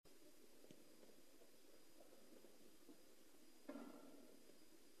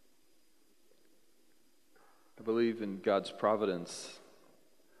I believe in God's providence.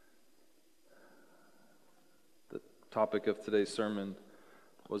 The topic of today's sermon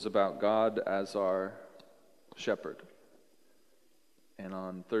was about God as our shepherd. And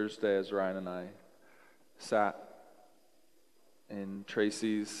on Thursday, as Ryan and I sat in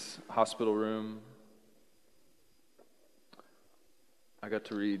Tracy's hospital room, I got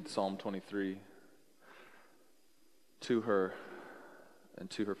to read Psalm 23 to her and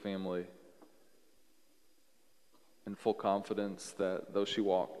to her family in full confidence that though she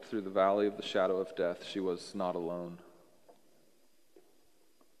walked through the valley of the shadow of death, she was not alone.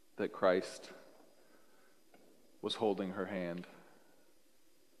 That Christ was holding her hand.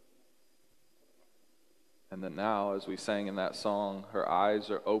 And that now, as we sang in that song, her eyes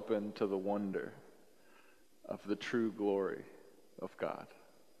are open to the wonder of the true glory of God.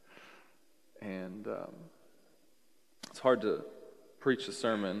 And it's hard to preach a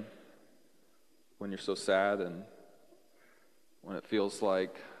sermon when you're so sad and when it feels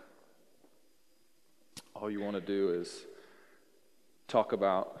like all you want to do is talk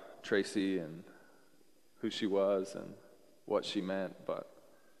about Tracy and who she was and what she meant. But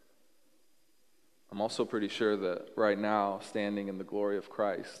I'm also pretty sure that right now, standing in the glory of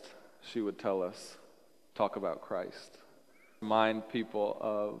Christ, she would tell us, talk about Christ. Remind people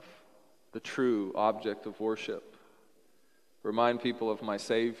of the true object of worship. Remind people of my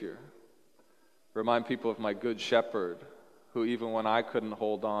Savior. Remind people of my good shepherd, who even when I couldn't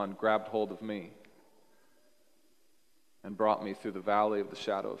hold on, grabbed hold of me and brought me through the valley of the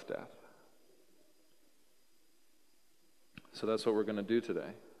shadow of death. So that's what we're going to do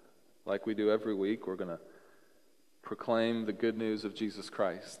today. Like we do every week, we're going to proclaim the good news of Jesus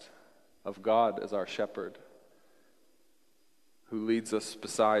Christ, of God as our shepherd, who leads us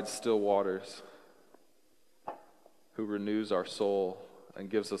beside still waters, who renews our soul and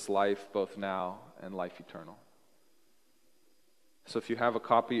gives us life both now and life eternal. So if you have a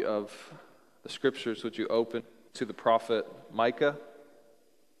copy of the scriptures, would you open to the prophet Micah?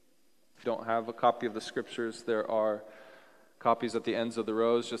 If you don't have a copy of the scriptures, there are copies at the ends of the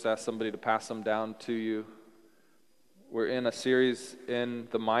rows. Just ask somebody to pass them down to you. We're in a series in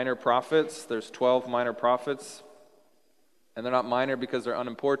the minor prophets. There's 12 minor prophets. And they're not minor because they're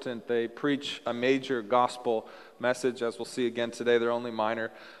unimportant. They preach a major gospel message. As we'll see again today, they're only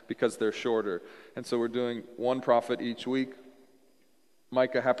minor because they're shorter. And so we're doing one prophet each week.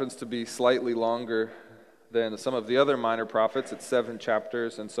 Micah happens to be slightly longer than some of the other minor prophets. It's 7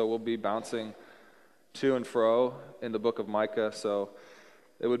 chapters, and so we'll be bouncing to and fro in the book of Micah. So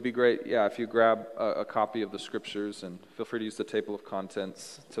it would be great, if you grab a copy of the scriptures, and feel free to use the table of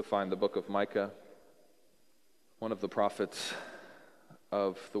contents to find the book of Micah. One of the prophets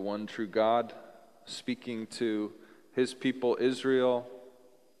of the one true God, speaking to his people Israel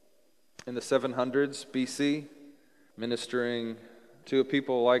in the 700s BC, ministering to a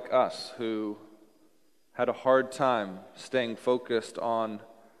people like us who had a hard time staying focused on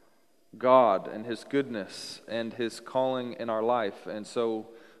God and his goodness and his calling in our life. And so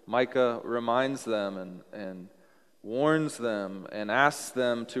Micah reminds them and warns them and asks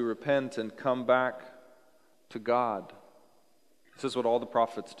them to repent and come back to God. This is what all the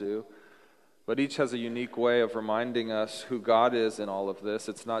prophets do. But each has a unique way of reminding us who God is in all of this.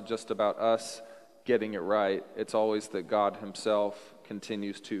 It's not just about us getting it right. It's always that God himself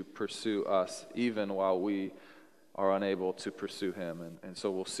continues to pursue us even while we are unable to pursue him. And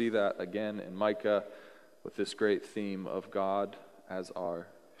so we'll see that again in Micah with this great theme of God as our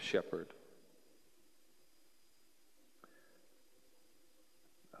shepherd.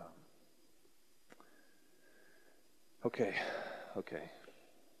 Okay.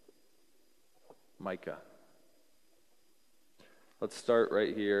 Micah. Let's start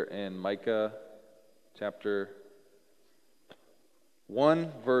right here in Micah chapter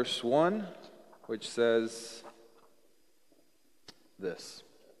 1, verse 1, which says this.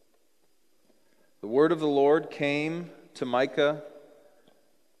 The word of the Lord came to Micah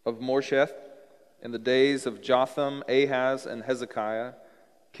of Moresheth in the days of Jotham, Ahaz, and Hezekiah,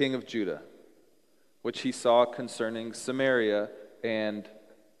 king of Judah, which he saw concerning Samaria and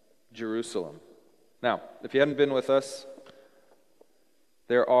Jerusalem. Now, if you hadn't been with us,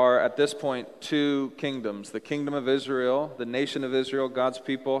 there are at this point 2 kingdoms. The kingdom of Israel, the nation of Israel, God's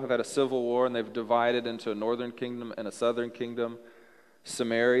people have had a civil war and they've divided into a northern kingdom and a southern kingdom.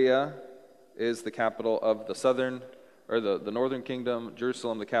 Samaria is the capital of the northern kingdom,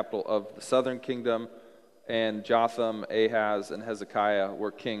 Jerusalem the capital of the southern kingdom, and Jotham, Ahaz, and Hezekiah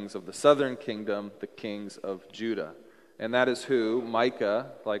were kings of the southern kingdom, the kings of Judah. And that is who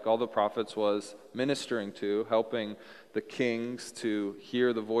Micah, like all the prophets, was ministering to, helping the kings to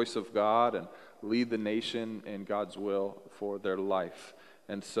hear the voice of God and lead the nation in God's will for their life.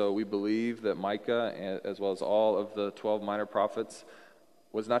 And so we believe that Micah, as well as all of the 12 minor prophets,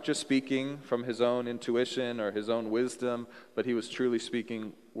 was not just speaking from his own intuition or his own wisdom, but he was truly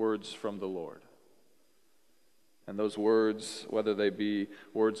speaking words from the Lord. And those words, whether they be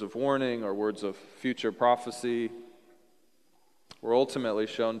words of warning or words of future prophecy, were ultimately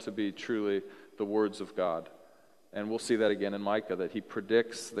shown to be truly the words of God. And we'll see that again in Micah, that he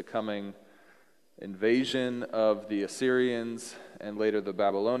predicts the coming invasion of the Assyrians and later the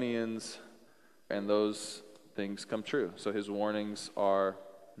Babylonians, and those things come true. So his warnings are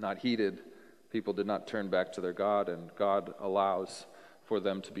not heeded. People did not turn back to their God, and God allows for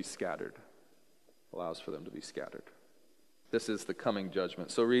them to be scattered. This is the coming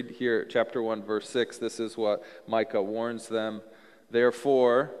judgment. So read here, chapter 1, verse 6. This is what Micah warns them.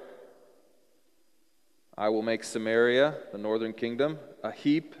 Therefore, I will make Samaria, the northern kingdom, a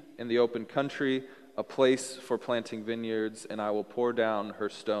heap in the open country, a place for planting vineyards, and I will pour down her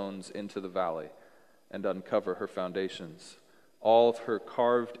stones into the valley and uncover her foundations. All of her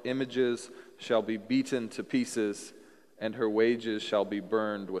carved images shall be beaten to pieces, and her wages shall be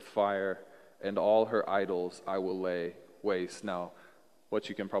burned with fire, and all her idols I will lay waste. Now, what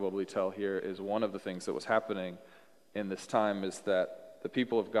you can probably tell here is one of the things that was happening in this time is that the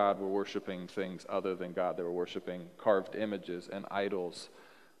people of God were worshiping things other than God. They were worshiping carved images and idols,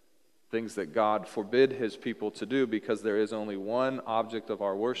 things that God forbid his people to do, because there is only one object of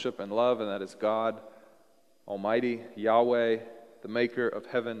our worship and love, and that is God Almighty, Yahweh, the maker of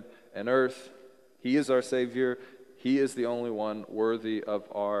heaven and earth. He is our Savior. He is the only one worthy of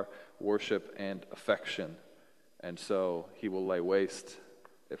our worship and affection. And so he will lay waste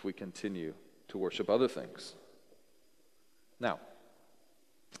if we continue to worship other things. Now,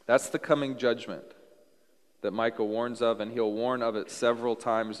 that's the coming judgment that Micah warns of, and he'll warn of it several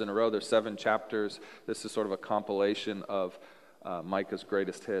times in a row. There's 7 chapters. This is sort of a compilation of Micah's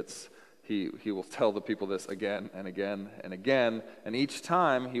greatest hits. He will tell the people this again and again and again, and each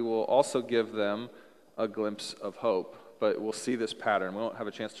time he will also give them a glimpse of hope. But we'll see this pattern. We won't have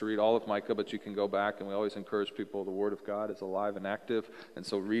a chance to read all of Micah, but you can go back, and we always encourage people, the Word of God is alive and active, and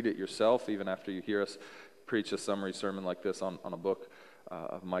so read it yourself, even after you hear us preach a summary sermon like this on a book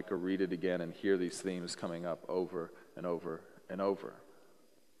of Micah. Read it again and hear these themes coming up over and over and over.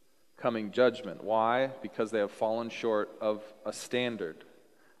 Coming judgment. Why? Because they have fallen short of a standard.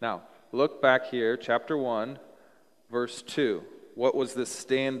 Now, look back here, chapter 1, verse 2. What was this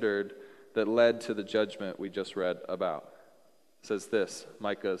standard that led to the judgment we just read about? It says this,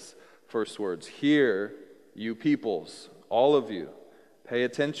 Micah's first words, "Hear, you peoples, all of you, pay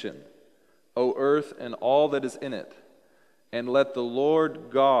attention, O earth and all that is in it, and let the Lord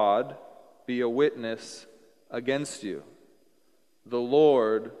God be a witness against you, the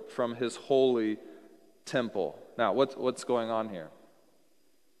Lord from his holy temple." Now, what's going on here?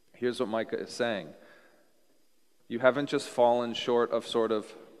 Here's what Micah is saying. You haven't just fallen short of sort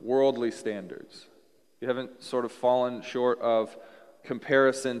of worldly standards. You haven't sort of fallen short of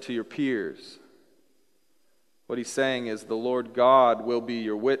comparison to your peers. What he's saying is the Lord God will be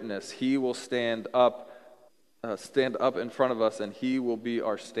your witness. He will stand up in front of us, and he will be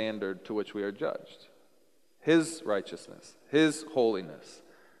our standard to which we are judged. His righteousness, his holiness.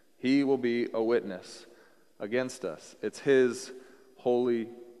 He will be a witness against us. It's his holy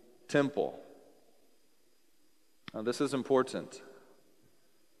temple. Now, this is important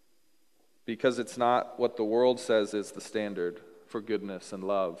because it's not what the world says is the standard for goodness and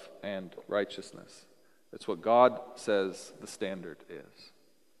love and righteousness. It's what God says the standard is.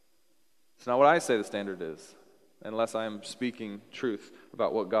 It's not what I say the standard is, unless I am speaking truth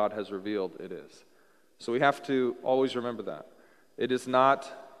about what God has revealed it is. So we have to always remember that. It is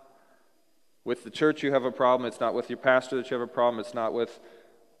not with the church you have a problem. It's not with your pastor that you have a problem. It's not with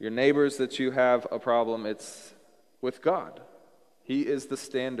your neighbors that you have a problem. It's with God. He is the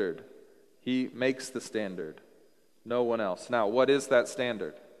standard. He makes the standard. No one else. Now, what is that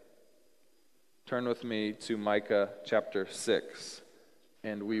standard? Turn with me to Micah chapter 6,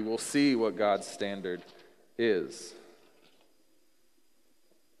 and we will see what God's standard is.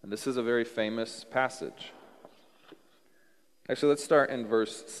 And this is a very famous passage. Actually, let's start in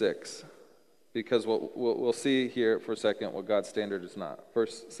verse 6, because we'll see here for a second what God's standard is not.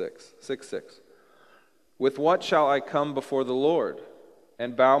 Verse 6. "With what shall I come before the Lord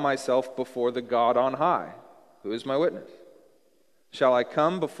and bow myself before the God on high, who is my witness? Shall I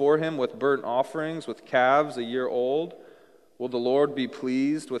come before him with burnt offerings, with calves a year old? Will the Lord be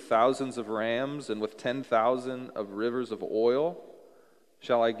pleased with thousands of rams and with 10,000 of rivers of oil?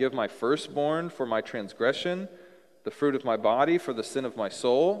 Shall I give my firstborn for my transgression, the fruit of my body for the sin of my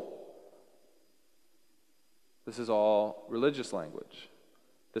soul? This is all religious language.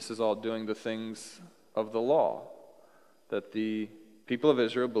 This is all doing the things of the law that the people of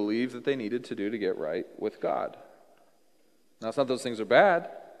Israel believed that they needed to do to get right with God. Now, it's not those things are bad,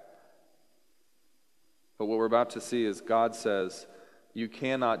 but what we're about to see is God says, you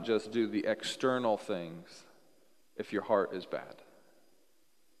cannot just do the external things if your heart is bad.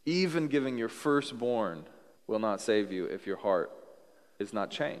 Even giving your firstborn will not save you if your heart is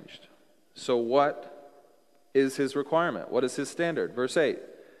not changed. So what is his requirement? What is his standard? Verse 8,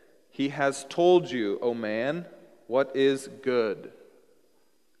 he has told you, O man, what is good.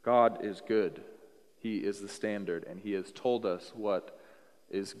 God is good. He is the standard, and he has told us what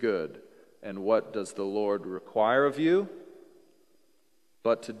is good. And what does the Lord require of you?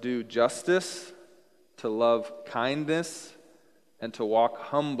 But to do justice, to love kindness, and to walk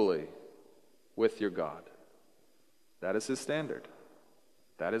humbly with your God. That is his standard.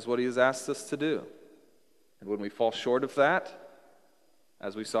 That is what he has asked us to do. And when we fall short of that,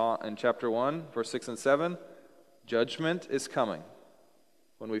 as we saw in chapter 1, verse 6 and 7, judgment is coming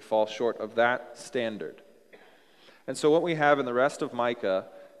when we fall short of that standard. And so what we have in the rest of Micah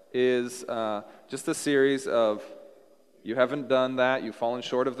is just a series of, you haven't done that, you've fallen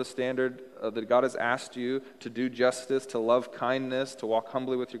short of the standard that God has asked you to do justice, to love kindness, to walk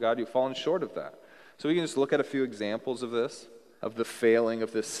humbly with your God. You've fallen short of that. So we can just look at a few examples of this, of the failing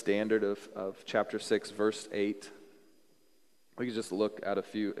of this standard of chapter 6, verse 8. We can just look at a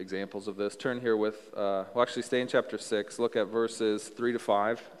few examples of this. Turn here with, we'll actually stay in chapter 6. Look at verses 3 to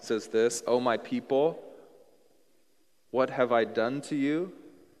 5. It says this, O my people, what have I done to you?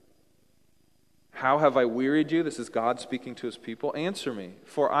 How have I wearied you? This is God speaking to his people. Answer me,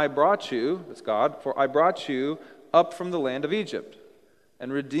 for I brought you, that's God, for I brought you up from the land of Egypt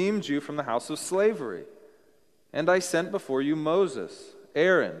and redeemed you from the house of slavery. And I sent before you Moses,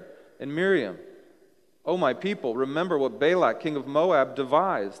 Aaron, and Miriam. O my people, remember what Balak, king of Moab,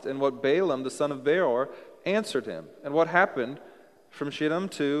 devised, and what Balaam, the son of Beor, answered him, and what happened from Shittim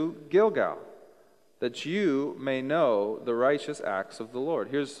to Gilgal, that you may know the righteous acts of the Lord.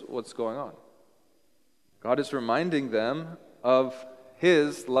 Here's what's going on. God is reminding them of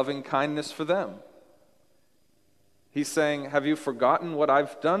his loving kindness for them. He's saying, have you forgotten what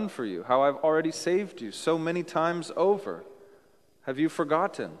I've done for you, how I've already saved you so many times over? Have you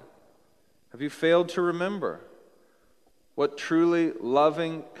forgotten? Have you failed to remember what truly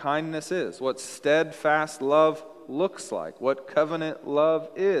loving kindness is, what steadfast love looks like, what covenant love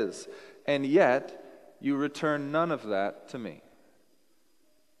is, and yet you return none of that to me?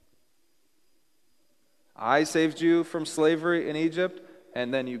 I saved you from slavery in Egypt,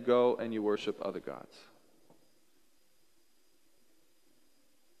 and then you go and you worship other gods.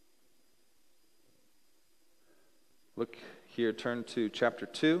 Look here, turn to chapter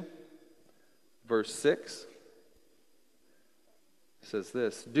 2, verse 6. It says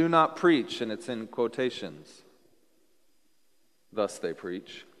this, do not preach, and it's in quotations. Thus they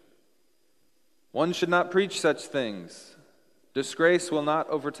preach. One should not preach such things. Disgrace will not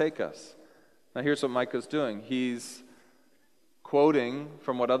overtake us. Now here's what Micah's doing. He's quoting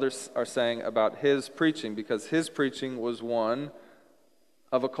from what others are saying about his preaching, because his preaching was one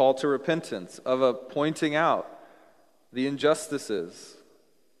of a call to repentance, of a pointing out the injustices,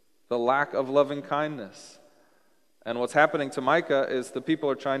 the lack of loving kindness. And what's happening to Micah is the people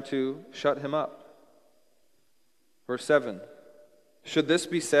are trying to shut him up. Verse 7, should this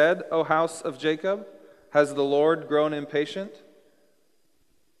be said, O house of Jacob? Has the Lord grown impatient?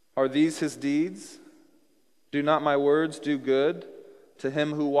 Are these his deeds? Do not my words do good to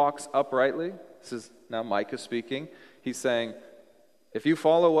him who walks uprightly? This is now Micah speaking. He's saying, if you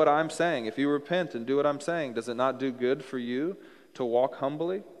follow what I'm saying, if you repent and do what I'm saying, does it not do good for you to walk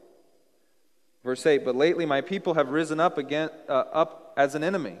humbly? Verse 8, but lately my people have risen up as an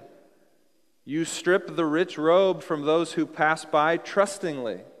enemy. You strip the rich robe from those who pass by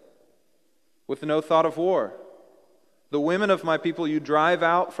trustingly, with no thought of war. The women of my people you drive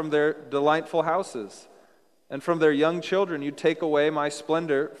out from their delightful houses, and from their young children you take away my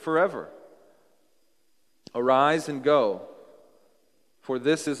splendor forever. Arise and go, for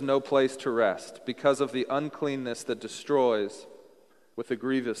this is no place to rest, because of the uncleanness that destroys with a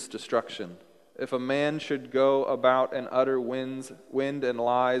grievous destruction. If a man should go about and utter wind and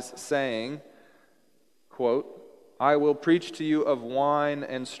lies, saying, quote, I will preach to you of wine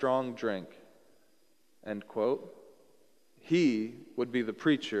and strong drink, end quote, he would be the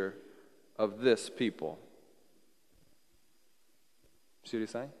preacher of this people. See what he's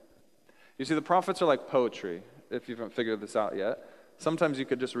saying? You see, the prophets are like poetry, if you haven't figured this out yet. Sometimes you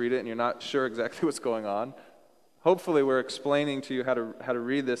could just read it and you're not sure exactly what's going on. Hopefully we're explaining to you how to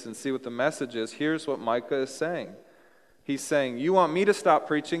read this and see what the message is. Here's what Micah is saying. He's saying, you want me to stop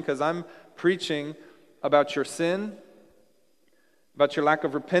preaching because I'm preaching about your sin, about your lack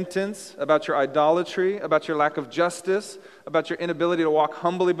of repentance, about your idolatry, about your lack of justice, about your inability to walk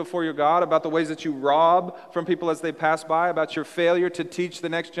humbly before your God, about the ways that you rob from people as they pass by, about your failure to teach the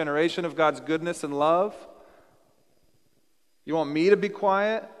next generation of God's goodness and love. You want me to be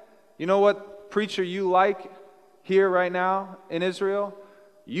quiet? You know what preacher you like here right now in Israel?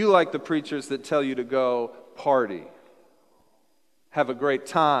 You like the preachers that tell you to go party, have a great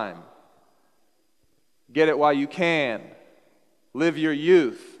time, get it while you can, live your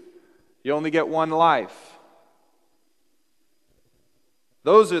youth. You only get one life.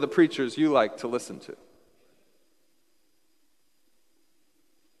 Those are the preachers you like to listen to.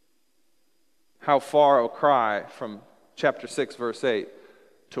 How far a cry from chapter 6, verse 8,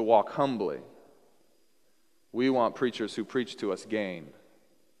 to walk humbly. We want preachers who preach to us gain,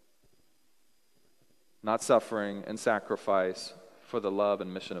 not suffering and sacrifice for the love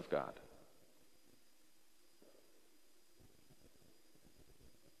and mission of God.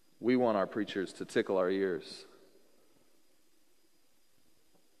 We want our preachers to tickle our ears.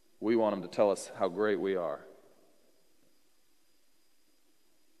 We want them to tell us how great we are.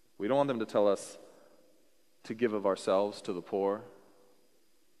 We don't want them to tell us to give of ourselves to the poor,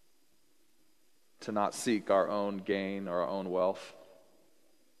 to not seek our own gain or our own wealth.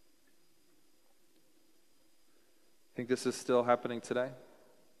 Think this is still happening today?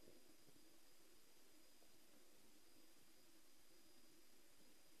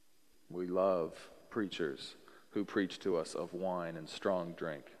 We love preachers who preach to us of wine and strong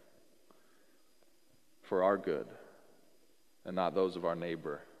drink for our good and not those of our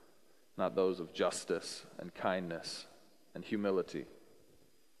neighbor, not those of justice and kindness and humility.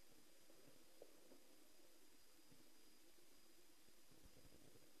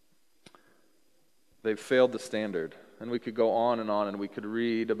 They've failed the standard. And we could go on, and we could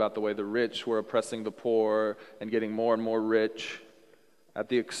read about the way the rich were oppressing the poor and getting more and more rich at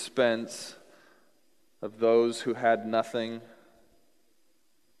the expense of those who had nothing.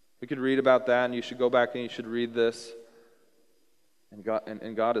 We could read about that, and you should go back and you should read this.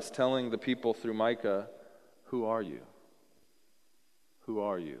 And God is telling the people through Micah, who are you? Who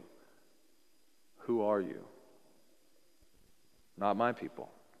are you? Who are you? Not my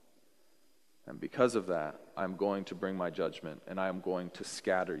people. And because of that, I'm going to bring my judgment, and I am going to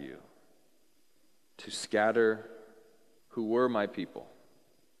scatter you. To scatter who were my people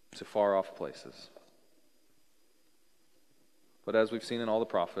to far off places. But as we've seen in all the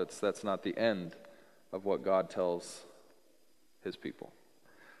prophets, that's not the end of what God tells his people.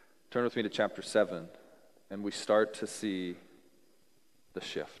 Turn with me to chapter 7, and we start to see the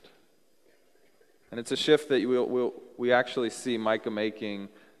shift. And it's a shift that we actually see Micah making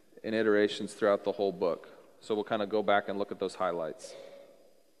in iterations throughout the whole book. So we'll kind of go back and look at those highlights.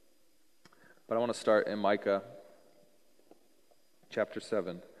 But I want to start in Micah chapter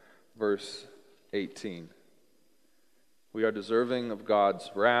 7, verse 18. We are deserving of God's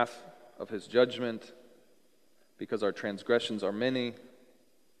wrath, of his judgment, because our transgressions are many,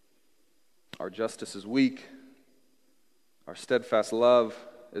 our justice is weak, our steadfast love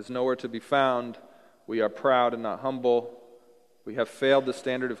is nowhere to be found, we are proud and not humble, we have failed the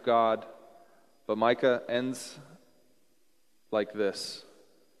standard of God. But Micah ends like this.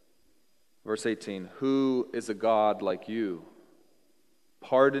 Verse 18, who is a God like you,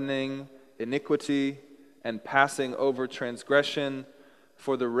 pardoning iniquity and passing over transgression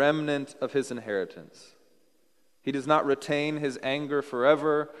for the remnant of his inheritance? He does not retain his anger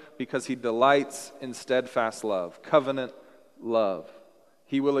forever because he delights in steadfast love, covenant love.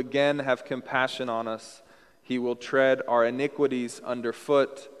 He will again have compassion on us. He will tread our iniquities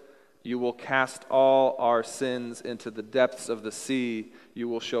underfoot. You will cast all our sins into the depths of the sea. You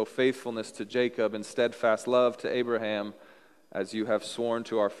will show faithfulness to Jacob and steadfast love to Abraham, as you have sworn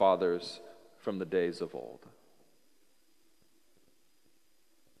to our fathers from the days of old.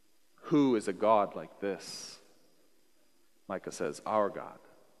 Who is a God like this? Micah says, our God.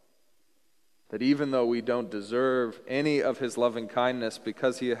 That even though we don't deserve any of his loving kindness,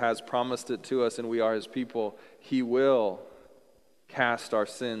 because he has promised it to us and we are his people, he will cast our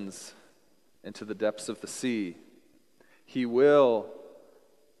sins into the depths of the sea. He will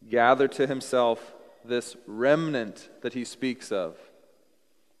gather to himself this remnant that he speaks of.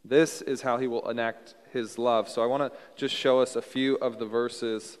 This is how he will enact his love. So I want to just show us a few of the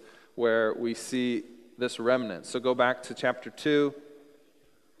verses where we see this remnant. So go back to chapter 2.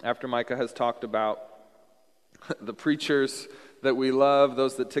 After Micah has talked about the preachers that we love,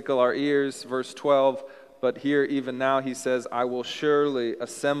 those that tickle our ears, verse 12, But here, even now, he says, I will surely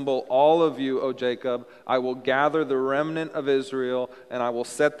assemble all of you, O Jacob. I will gather the remnant of Israel, and I will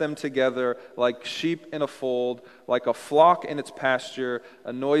set them together like sheep in a fold, like a flock in its pasture,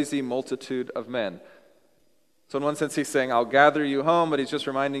 a noisy multitude of men. So in one sense, he's saying, I'll gather you home, but he's just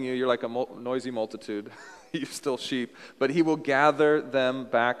reminding you, you're like a noisy multitude. You're still sheep. But he will gather them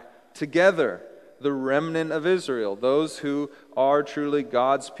back together, the remnant of Israel, those who are truly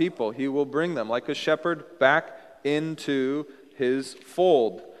God's people. He will bring them like a shepherd back into his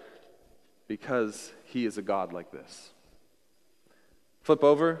fold, because he is a God like this. Flip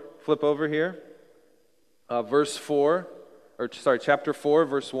over here. Chapter 4,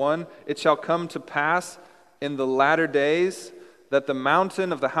 verse 1. It shall come to pass in the latter days that the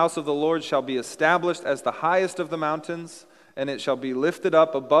mountain of the house of the Lord shall be established as the highest of the mountains, and it shall be lifted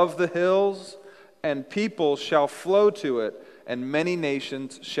up above the hills, and people shall flow to it, and many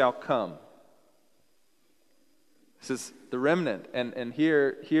nations shall come. This is the remnant. And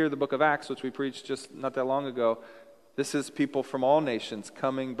here the book of Acts, which we preached just not that long ago, this is people from all nations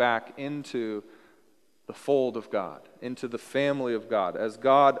coming back into the fold of God, into the family of God, as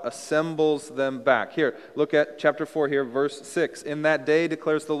God assembles them back. Here, look at chapter 4 here, verse 6. In that day,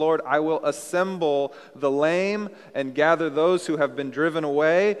 declares the Lord, I will assemble the lame and gather those who have been driven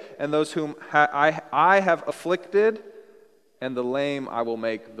away, and those whom I have afflicted, and the lame I will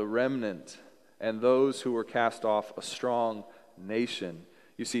make the remnant, and those who were cast off a strong nation.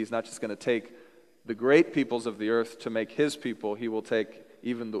 You see, he's not just going to take the great peoples of the earth to make his people. He will take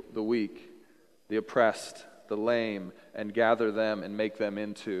even the weak, the oppressed, the lame, and gather them and make them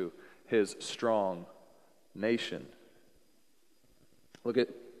into his strong nation. Look at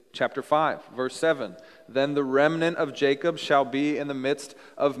chapter 5, verse 7. Then the remnant of Jacob shall be in the midst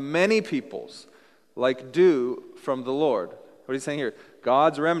of many peoples, like dew from the Lord. What is he saying here?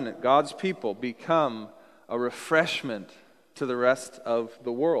 God's remnant, God's people, become a refreshment to the rest of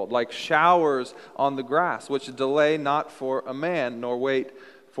the world, like showers on the grass, which delay not for a man, nor wait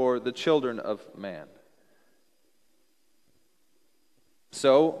for the children of man.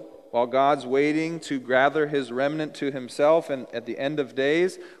 So, while God's waiting to gather his remnant to himself, and at the end of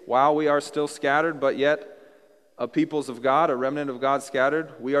days, while we are still scattered, but yet a peoples of God, a remnant of God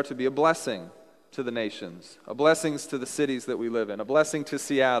scattered, we are to be a blessing to the nations, a blessing to the cities that we live in, a blessing to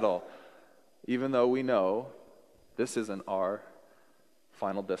Seattle, even though we know this isn't our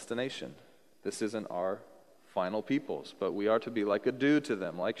final destination. This isn't our final peoples, but we are to be like a dew to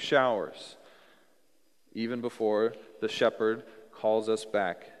them, like showers, even before the shepherd calls us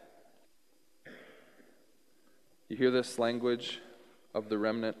back. You hear this language of the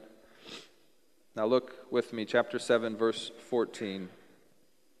remnant? Now look with me, chapter 7, verse 14.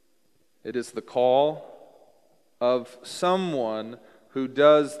 It is the call of someone who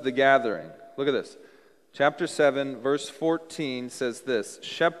does the gathering. Look at this. Chapter 7, verse 14 says this,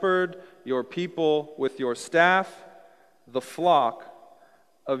 shepherd your people with your staff, the flock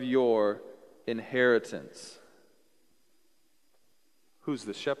of your inheritance. Who's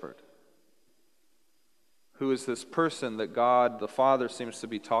the shepherd? Who is this person that God the Father seems to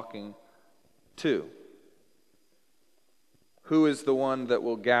be talking to? Who is the one that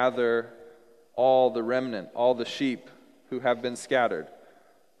will gather all the remnant, all the sheep who have been scattered?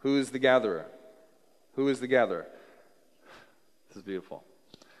 Who is the gatherer? Who is the gatherer? This is beautiful.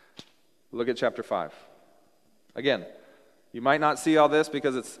 Look at chapter 5. Again, you might not see all this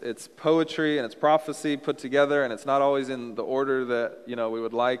because it's poetry and it's prophecy put together, and it's not always in the order that we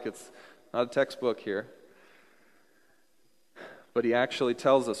would like. It's not a textbook here. But he actually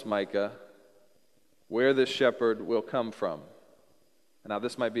tells us, Micah, where this shepherd will come from. Now,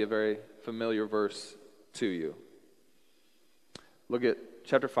 this might be a very familiar verse to you. Look at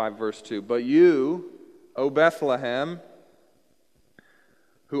chapter 5, verse 2. But you, O Bethlehem,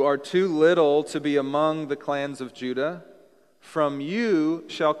 who are too little to be among the clans of Judah, from you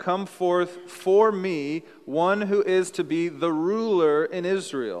shall come forth for me one who is to be the ruler in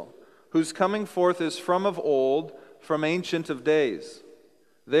Israel, whose coming forth is from of old, from ancient of days.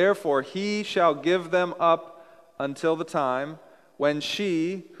 Therefore he shall give them up until the time when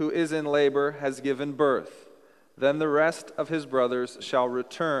she who is in labor has given birth. Then the rest of his brothers shall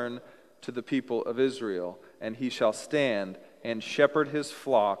return to the people of Israel, and he shall stand and shepherd his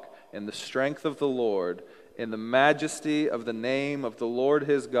flock in the strength of the Lord, in the majesty of the name of the Lord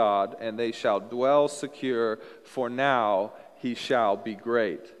his God, and they shall dwell secure, for now he shall be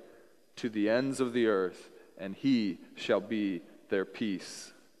great to the ends of the earth, and he shall be their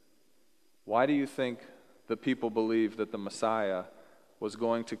peace. Why do you think the people believed that the Messiah was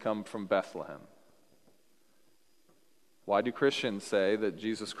going to come from Bethlehem? Why do Christians say that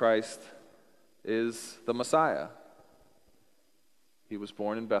Jesus Christ is the Messiah. He was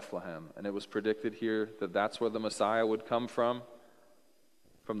born in Bethlehem, and it was predicted here that that's where the Messiah would come from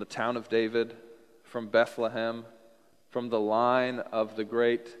the town of David, from Bethlehem, from the line of the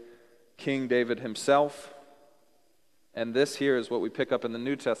great King David himself. And this here is what we pick up in the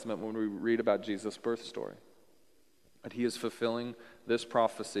New Testament when we read about Jesus' birth story. That he is fulfilling this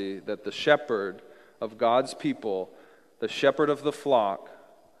prophecy that the shepherd of God's people, the shepherd of the flock,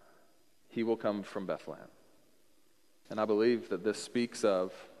 he will come from Bethlehem. And I believe that this speaks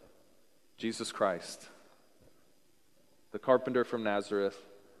of Jesus Christ, the carpenter from Nazareth,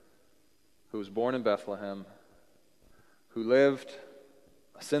 who was born in Bethlehem, who lived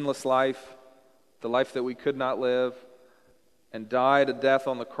a sinless life, the life that we could not live, and died a death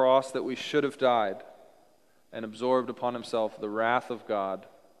on the cross that we should have died, and absorbed upon himself the wrath of God,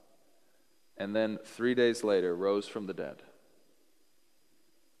 and then 3 days later rose from the dead.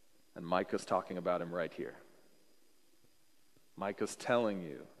 And Micah's talking about him right here. Micah's telling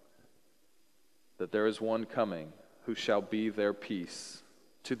you that there is one coming who shall be their peace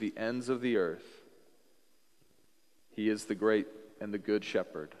to the ends of the earth. He is the great and the good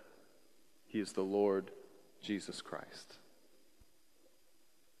shepherd. He is the Lord Jesus Christ.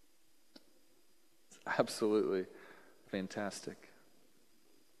 It's absolutely fantastic.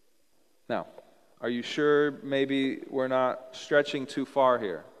 Now, are you sure maybe we're not stretching too far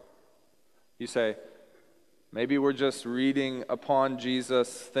here? You say, maybe we're just reading upon Jesus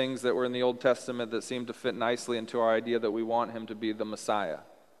things that were in the Old Testament that seem to fit nicely into our idea that we want him to be the Messiah.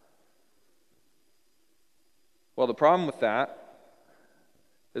 Well, the problem with that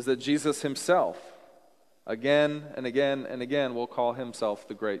is that Jesus himself, again and again and again, will call himself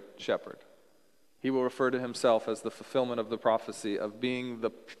the great shepherd. He will refer to himself as the fulfillment of the prophecy of being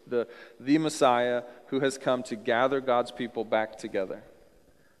the Messiah who has come to gather God's people back together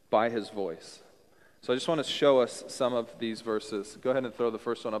by his voice. So I just want to show us some of these verses. Go ahead and throw the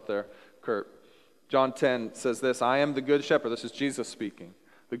first one up there, Kurt. John 10 says this, I am the good shepherd. This is Jesus speaking.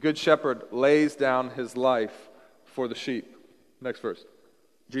 The good shepherd lays down his life for the sheep. Next verse.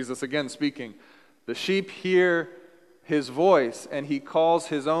 Jesus again speaking. The sheep hear his voice, and he calls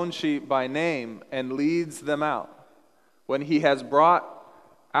his own sheep by name and leads them out. When he has brought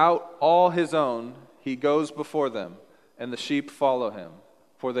out all his own, he goes before them, and the sheep follow him,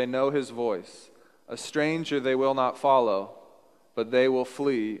 for they know his voice. A stranger they will not follow, but they will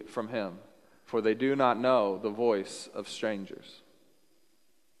flee from him, for they do not know the voice of strangers.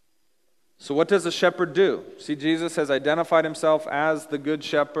 So what does the shepherd do? See, Jesus has identified himself as the good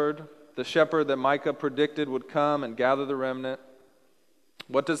shepherd, the shepherd that Micah predicted would come and gather the remnant.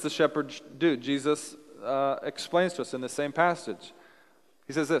 What does the shepherd do? Jesus explains to us in the same passage.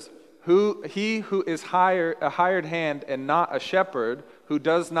 He says this, He who is a hired hand and not a shepherd, who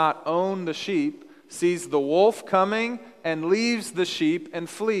does not own the sheep, sees the wolf coming and leaves the sheep and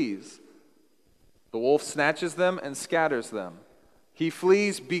flees. The wolf snatches them and scatters them. He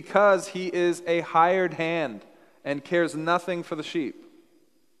flees because he is a hired hand and cares nothing for the sheep.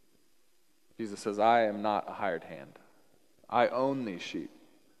 Jesus says, I am not a hired hand. I own these sheep.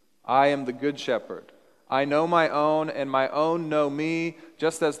 I am the good shepherd. I know my own, and my own know me,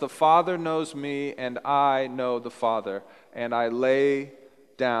 just as the Father knows me, and I know the Father. And I lay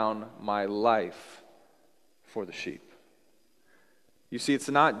down my life for the sheep. You see, it's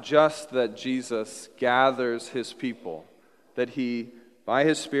not just that Jesus gathers his people, that he, by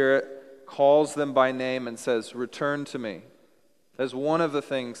his Spirit, calls them by name and says, return to me. That's one of the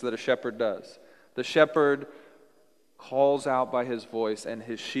things that a shepherd does. The shepherd calls out by his voice, and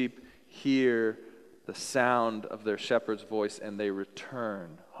his sheep hear the sound of their shepherd's voice, and they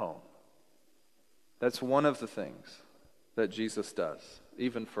return home. That's one of the things that Jesus does,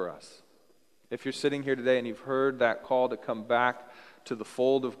 even for us. If you're sitting here today and you've heard that call to come back to the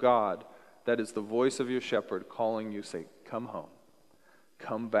fold of God, that is the voice of your shepherd calling you, say, come home,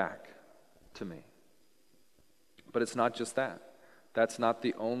 come back to me. But it's not just that. That's not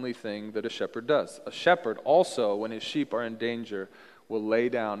the only thing that a shepherd does. A shepherd also, when his sheep are in danger, will lay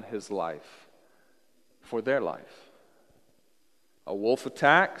down his life for their life. A wolf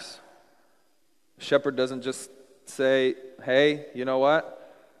attacks. A shepherd doesn't just say, hey, you know what?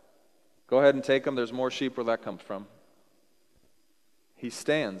 Go ahead and take them. There's more sheep where that comes from. He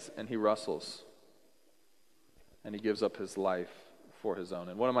stands and he wrestles. And he gives up his life for his own.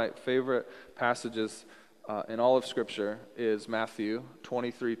 And one of my favorite passages in all of Scripture is Matthew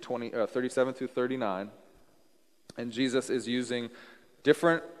 37 through 39. And Jesus is using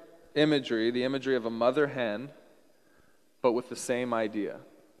different imagery, the imagery of a mother hen, but with the same idea.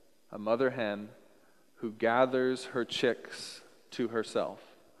 A mother hen who gathers her chicks to herself.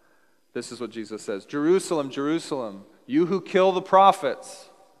 This is what Jesus says. Jerusalem, Jerusalem, you who kill the prophets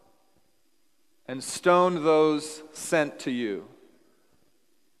and stone those sent to you.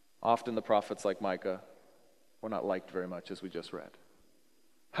 Often the prophets like Micah were not liked very much, as we just read.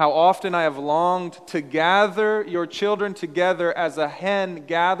 How often I have longed to gather your children together as a hen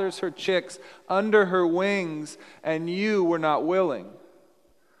gathers her chicks under her wings, and you were not willing.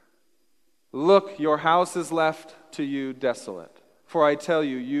 Look, your house is left to you desolate. For I tell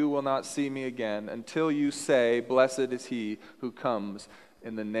you, you will not see me again until you say, blessed is he who comes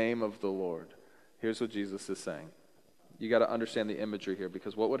in the name of the Lord. Here's what Jesus is saying. You got to understand the imagery here,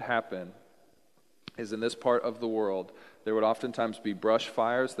 because what would happen is in this part of the world, there would oftentimes be brush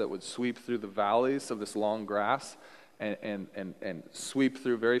fires that would sweep through the valleys of this long grass and sweep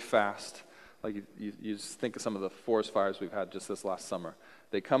through very fast. Like you just think of some of the forest fires we've had just this last summer.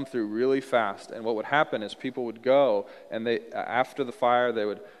 They come through really fast, and what would happen is people would go, and they after the fire, they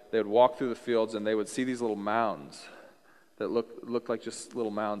would walk through the fields, and they would see these little mounds that look like just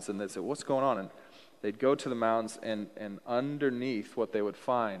little mounds, and they'd say, what's going on? And they'd go to the mounds, and underneath what they would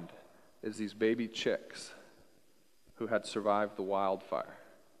find is these baby chicks who had survived the wildfire,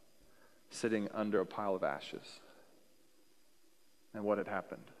 sitting under a pile of ashes. And what had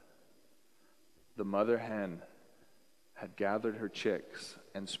happened? The mother hen had gathered her chicks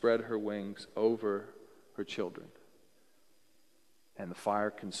and spread her wings over her children. And the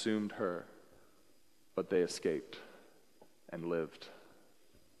fire consumed her, but they escaped and lived.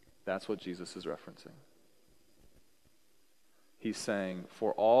 That's what Jesus is referencing. He's saying,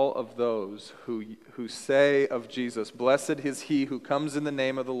 for all of those who say of Jesus, blessed is he who comes in the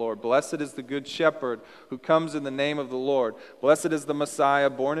name of the Lord. Blessed is the good shepherd who comes in the name of the Lord. Blessed is the Messiah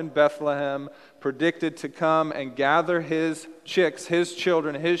born in Bethlehem, predicted to come and gather his chicks, his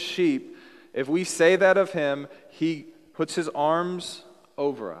children, his sheep. If we say that of him, he puts his arms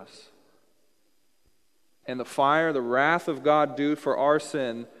over us. And the fire, the wrath of God due for our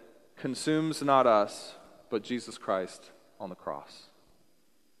sin, consumes not us, but Jesus Christ on the cross.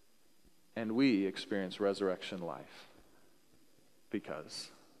 And we experience resurrection life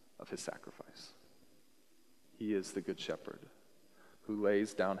because of his sacrifice. He is the good shepherd who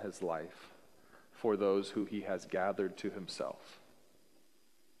lays down his life for those who he has gathered to himself.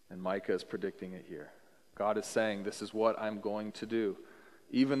 And Micah is predicting it here. God is saying, this is what I'm going to do.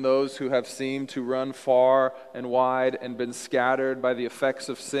 Even those who have seemed to run far and wide and been scattered by the effects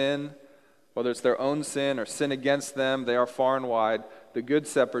of sin, whether it's their own sin or sin against them, they are far and wide. The good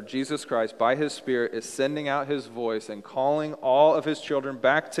shepherd, Jesus Christ, by his Spirit, is sending out his voice and calling all of his children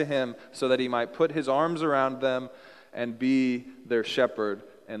back to him so that he might put his arms around them and be their shepherd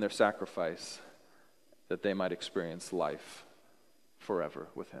and their sacrifice, that they might experience life forever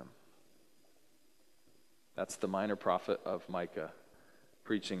with him. That's the minor prophet of Micah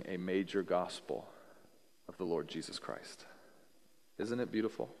preaching a major gospel of the Lord Jesus Christ. Isn't it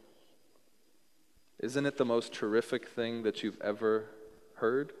beautiful? Isn't it the most terrific thing that you've ever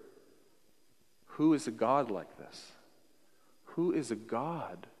heard? Who is a God like this? Who is a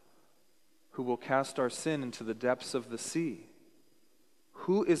God who will cast our sin into the depths of the sea?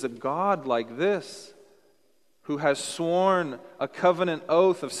 Who is a God like this who has sworn a covenant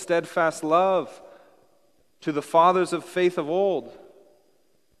oath of steadfast love to the fathers of faith of old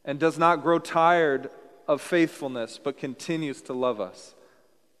and does not grow tired of faithfulness but continues to love us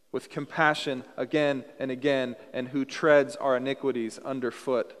with compassion again and again, and who treads our iniquities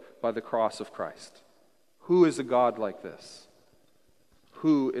underfoot by the cross of Christ? Who is a God like this?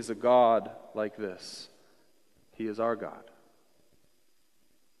 Who is a God like this? He is our God.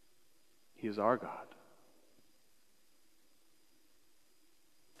 He is our God.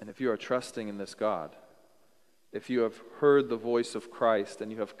 And if you are trusting in this God, if you have heard the voice of Christ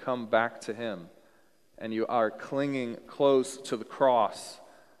and you have come back to him, and you are clinging close to the cross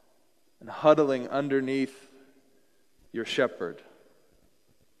and huddling underneath your shepherd,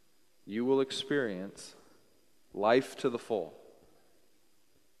 you will experience life to the full.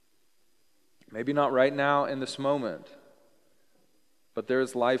 Maybe not right now in this moment, but there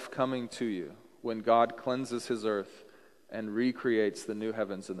is life coming to you when God cleanses his earth and recreates the new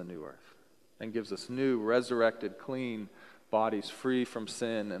heavens and the new earth and gives us new, resurrected, clean bodies free from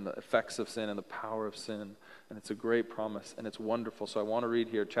sin and the effects of sin and the power of sin. And it's a great promise, and it's wonderful. So I want to read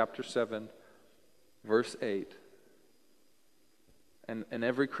here, chapter 7, verse 8. And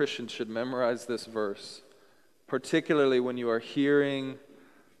every Christian should memorize this verse, particularly when you are hearing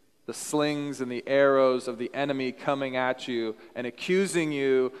the slings and the arrows of the enemy coming at you and accusing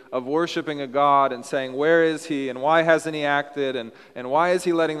you of worshiping a God and saying, where is he, and why hasn't he acted, and why is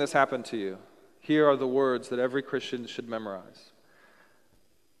he letting this happen to you? Here are the words that every Christian should memorize.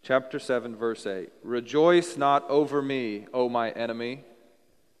 Chapter 7, verse 8. Rejoice not over me, O my enemy,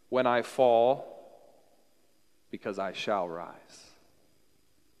 when I fall, because I shall rise.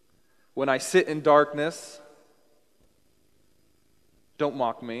 When I sit in darkness, don't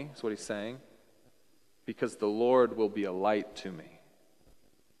mock me, is what he's saying, because the Lord will be a light to me.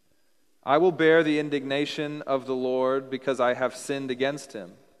 I will bear the indignation of the Lord because I have sinned against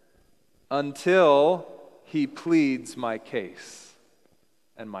him, until he pleads my case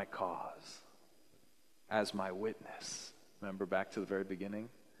and my cause as my witness. Remember back to the very beginning?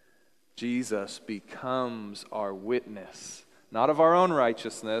 Jesus becomes our witness, not of our own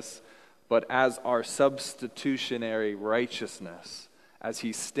righteousness, but as our substitutionary righteousness, as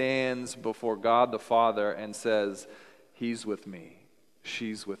he stands before God the Father and says, he's with me,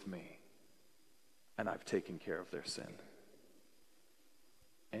 she's with me, and I've taken care of their sin,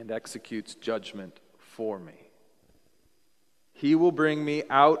 and executes judgment for me. He will bring me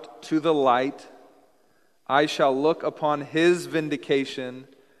out to the light. I shall look upon his vindication.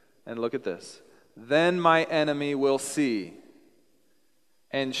 And look at this. Then my enemy will see,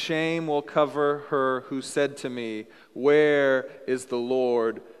 and shame will cover her who said to me, where is the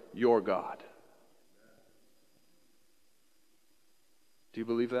Lord your God? Do you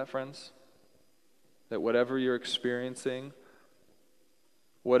believe that, friends? That whatever you're experiencing,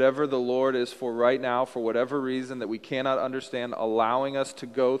 whatever the Lord is for right now, for whatever reason that we cannot understand, allowing us to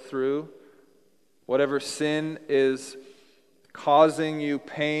go through, whatever sin is causing you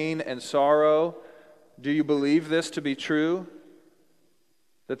pain and sorrow, do you believe this to be true?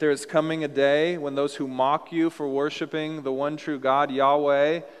 That there is coming a day when those who mock you for worshiping the one true God,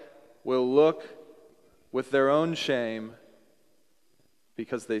 Yahweh, will look with their own shame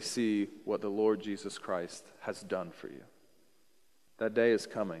because they see what the Lord Jesus Christ has done for you. That day is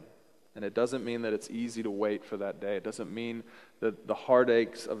coming, and it doesn't mean that it's easy to wait for that day. It doesn't mean that the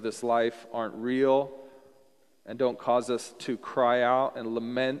heartaches of this life aren't real and don't cause us to cry out and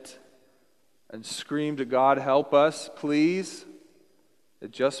lament and scream to God, help us, please.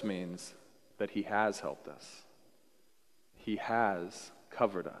 It just means that he has helped us. He has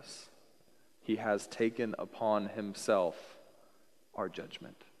covered us. He has taken upon himself our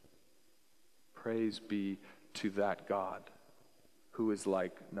judgment. Praise be to that God who is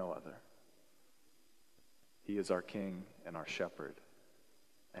like no other. He is our King and our shepherd,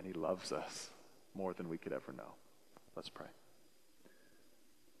 and he loves us more than we could ever know. Let's pray.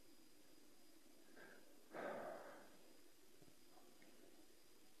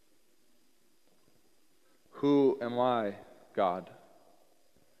 Who am I, God,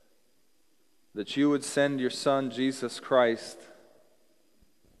 that you would send your Son, Jesus Christ,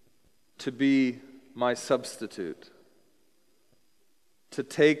 to be my substitute, to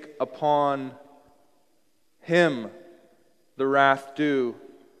take upon him the wrath due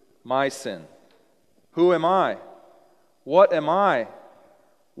my sin? Who am I? What am I?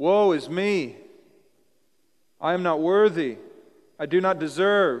 Woe is me. I am not worthy. I do not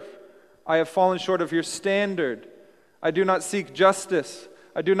deserve. I have fallen short of your standard. I do not seek justice.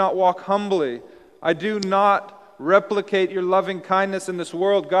 I do not walk humbly. I do not replicate your loving kindness in this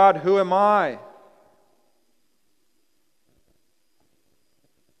world. God, who am I?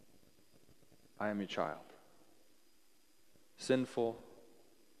 I am your child. Sinful,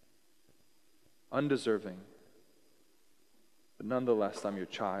 undeserving, but nonetheless, I'm your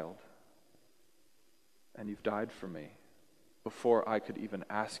child. And you've died for me before I could even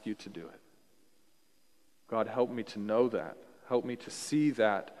ask you to do it. God, help me to know that. Help me to see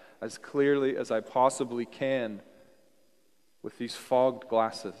that as clearly as I possibly can with these fogged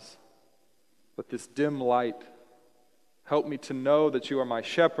glasses, with this dim light. Help me to know that you are my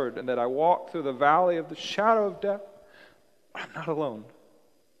shepherd and that I walk through the valley of the shadow of death. I'm not alone.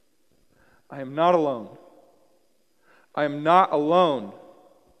 I am not alone. I am not alone,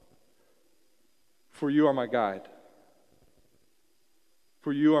 for you are my guide.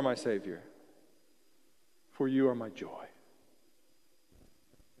 For you are my Savior. For you are my joy.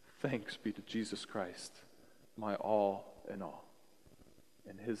 Thanks be to Jesus Christ, my all in all.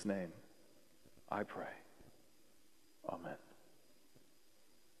 In his name, I pray. Amen.